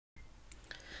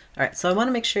All right, so I want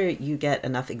to make sure you get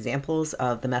enough examples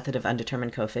of the method of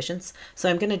undetermined coefficients. So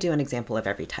I'm going to do an example of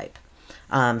every type.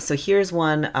 So here's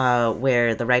one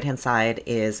where the right-hand side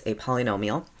is a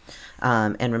polynomial.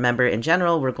 And remember, in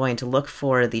general, we're going to look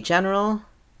for the general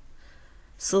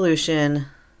solution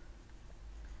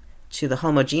to the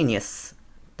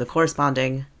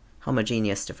corresponding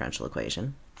homogeneous differential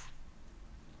equation.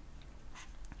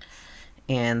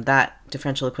 And that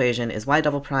differential equation is y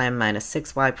double prime minus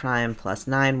 6y prime plus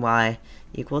 9y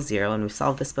equals 0. And we've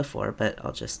solved this before, but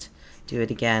I'll just do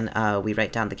it again. We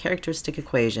write down the characteristic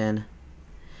equation.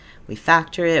 We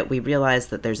factor it. We realize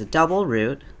that there's a double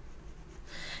root.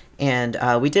 And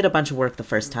we did a bunch of work the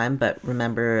first time, but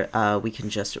remember, we can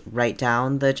just write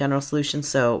down the general solution.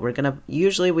 So we're going to,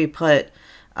 usually we put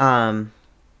the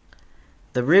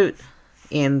root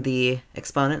in the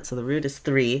exponent. So the root is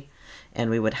 3, and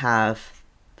we would have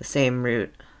the same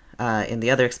root in the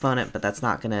other exponent, but that's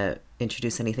not going to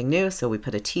introduce anything new. So we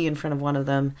put a t in front of one of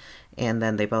them, and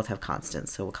then they both have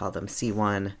constants. So we'll call them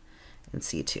C1 and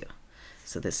C2.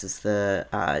 So this is the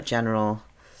general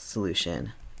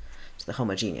solution to the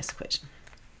homogeneous equation.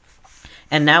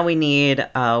 And now we need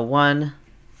one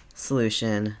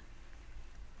solution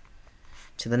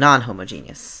to the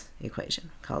non-homogeneous equation.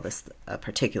 Call this a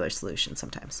particular solution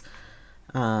sometimes.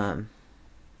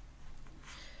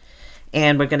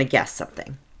 And we're going to guess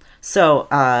something. So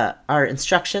our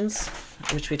instructions,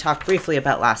 which we talked briefly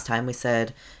about last time, we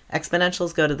said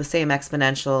exponentials go to the same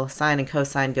exponential, sine and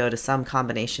cosine go to some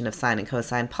combination of sine and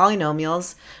cosine.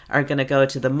 Polynomials are going to go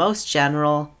to the most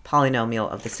general polynomial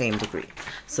of the same degree.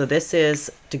 So this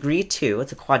is degree 2,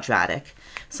 it's a quadratic.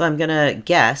 So I'm going to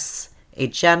guess a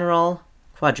general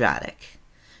quadratic.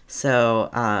 So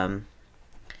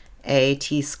at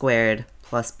squared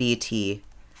plus bt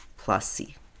plus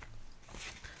c.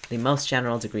 The most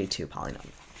general degree 2 polynomial.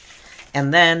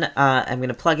 And then I'm going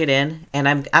to plug it in, and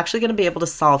I'm actually going to be able to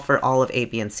solve for all of a,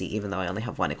 b, and c, even though I only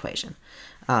have one equation,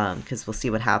 because we'll see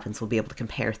what happens. We'll be able to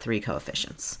compare 3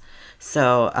 coefficients.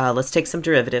 So let's take some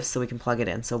derivatives so we can plug it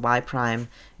in. So y prime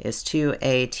is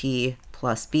 2at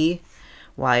plus b,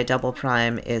 y double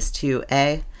prime is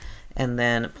 2a, and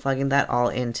then plugging that all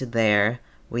into there,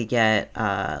 we get,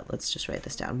 let's just write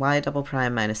this down, y double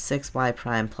prime minus 6y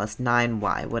prime plus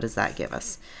 9y. What does that give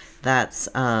us? That's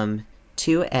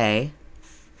 2a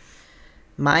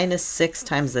minus 6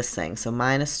 times this thing, so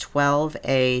minus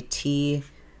 12at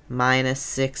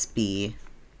minus 6b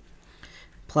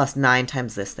plus 9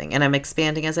 times this thing. And I'm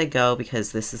expanding as I go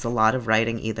because this is a lot of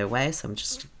writing either way, so I'm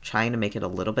just trying to make it a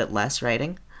little bit less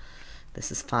writing.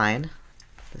 This is fine.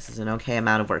 This is an okay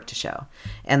amount of work to show.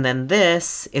 And then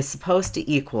this is supposed to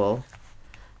equal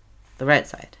the right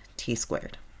side, t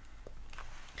squared.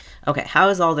 Okay, how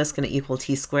is all this going to equal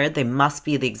t squared? They must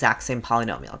be the exact same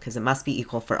polynomial because it must be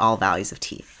equal for all values of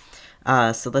t.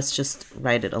 So let's just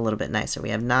write it a little bit nicer. We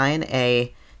have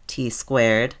 9a t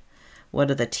squared.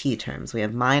 What are the t terms? We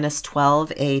have minus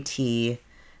 12at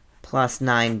plus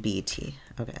 9bt.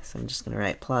 Okay, so I'm just going to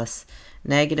write plus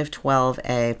negative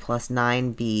 12a plus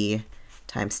 9b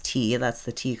times t. That's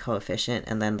the t coefficient,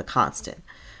 and then the constant.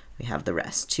 We have the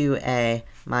rest. 2a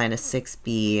minus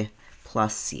 6b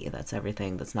plus c. That's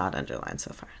everything that's not underlined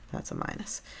so far. That's a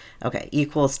minus. Okay,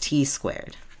 equals t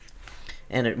squared.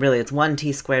 And it's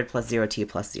 1t squared plus 0t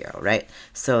plus 0, right?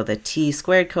 So the t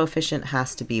squared coefficient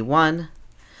has to be 1.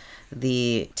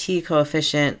 The t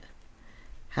coefficient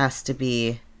has to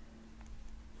be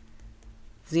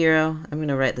 0. I'm going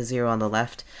to write the 0 on the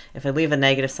left. If I leave a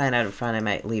negative sign out in front, I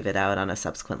might leave it out on a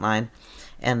subsequent line.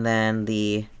 And then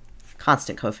the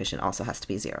constant coefficient also has to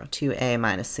be 0. 2a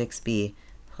minus 6b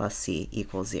plus c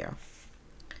equals 0.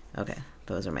 Okay,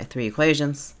 those are my 3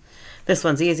 equations. This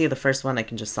one's easy. The first one I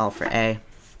can just solve for a.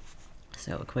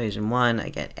 So equation 1, I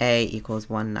get a equals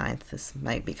 1/9. This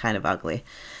might be kind of ugly.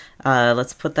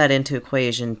 Let's put that into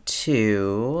equation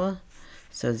 2.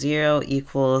 So 0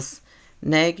 equals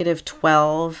negative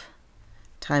 12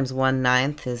 times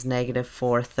 1/9 is negative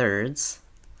 4/3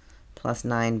 plus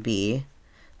 9b.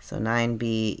 So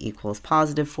 9b equals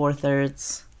positive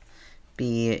 4/3.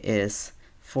 b is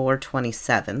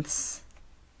 4/27.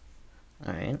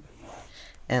 All right.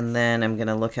 And then I'm going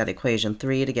to look at equation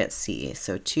 3 to get c.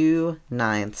 So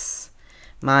 2/9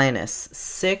 minus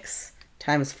 6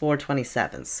 times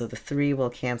 4/27. So the 3 will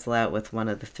cancel out with one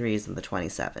of the 3's and the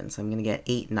 27. So I'm going to get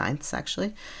 8/9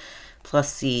 actually,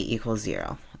 plus c equals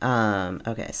 0.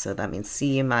 Okay, so that means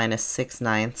c minus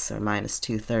 6/9 or minus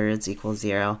 2/3 equals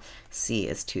 0. c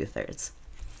is 2/3.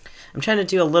 I'm trying to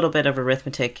do a little bit of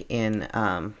arithmetic in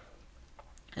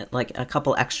like a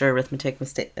couple extra arithmetic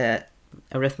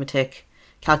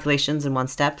calculations in one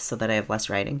step so that I have less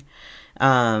writing.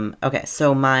 Okay,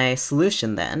 so my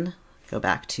solution then, go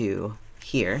back to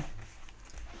here.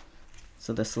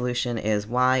 So the solution is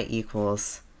y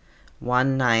equals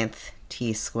 1/9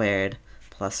 t squared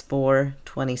plus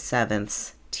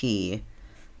 4/27 t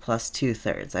plus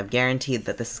 2/3. I've guaranteed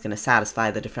that this is going to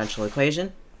satisfy the differential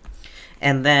equation.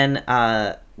 And then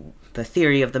the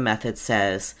theory of the method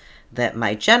says that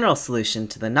my general solution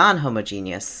to the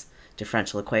non-homogeneous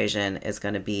differential equation is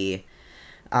going to be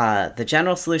the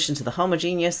general solution to the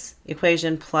homogeneous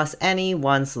equation plus any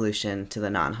one solution to the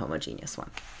non-homogeneous one.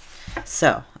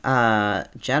 So,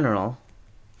 general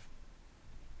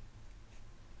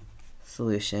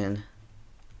solution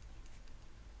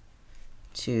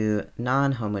to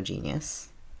non-homogeneous,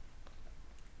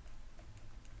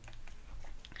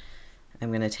 I'm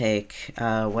going to take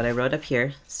what I wrote up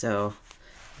here, so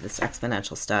this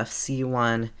exponential stuff,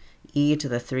 c1 e to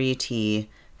the 3t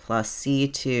plus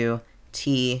c2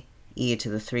 t e to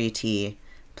the 3t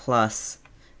plus,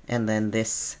 and then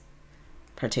this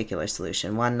particular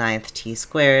solution, 1/9 t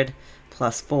squared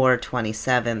plus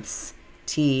 4/27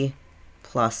 t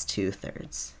plus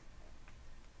 2/3.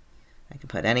 I can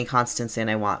put any constants in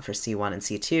I want for c1 and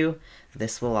c2.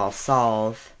 This will all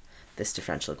solve this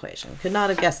differential equation. Could not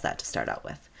have guessed that to start out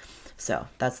with. So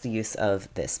that's the use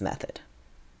of this method.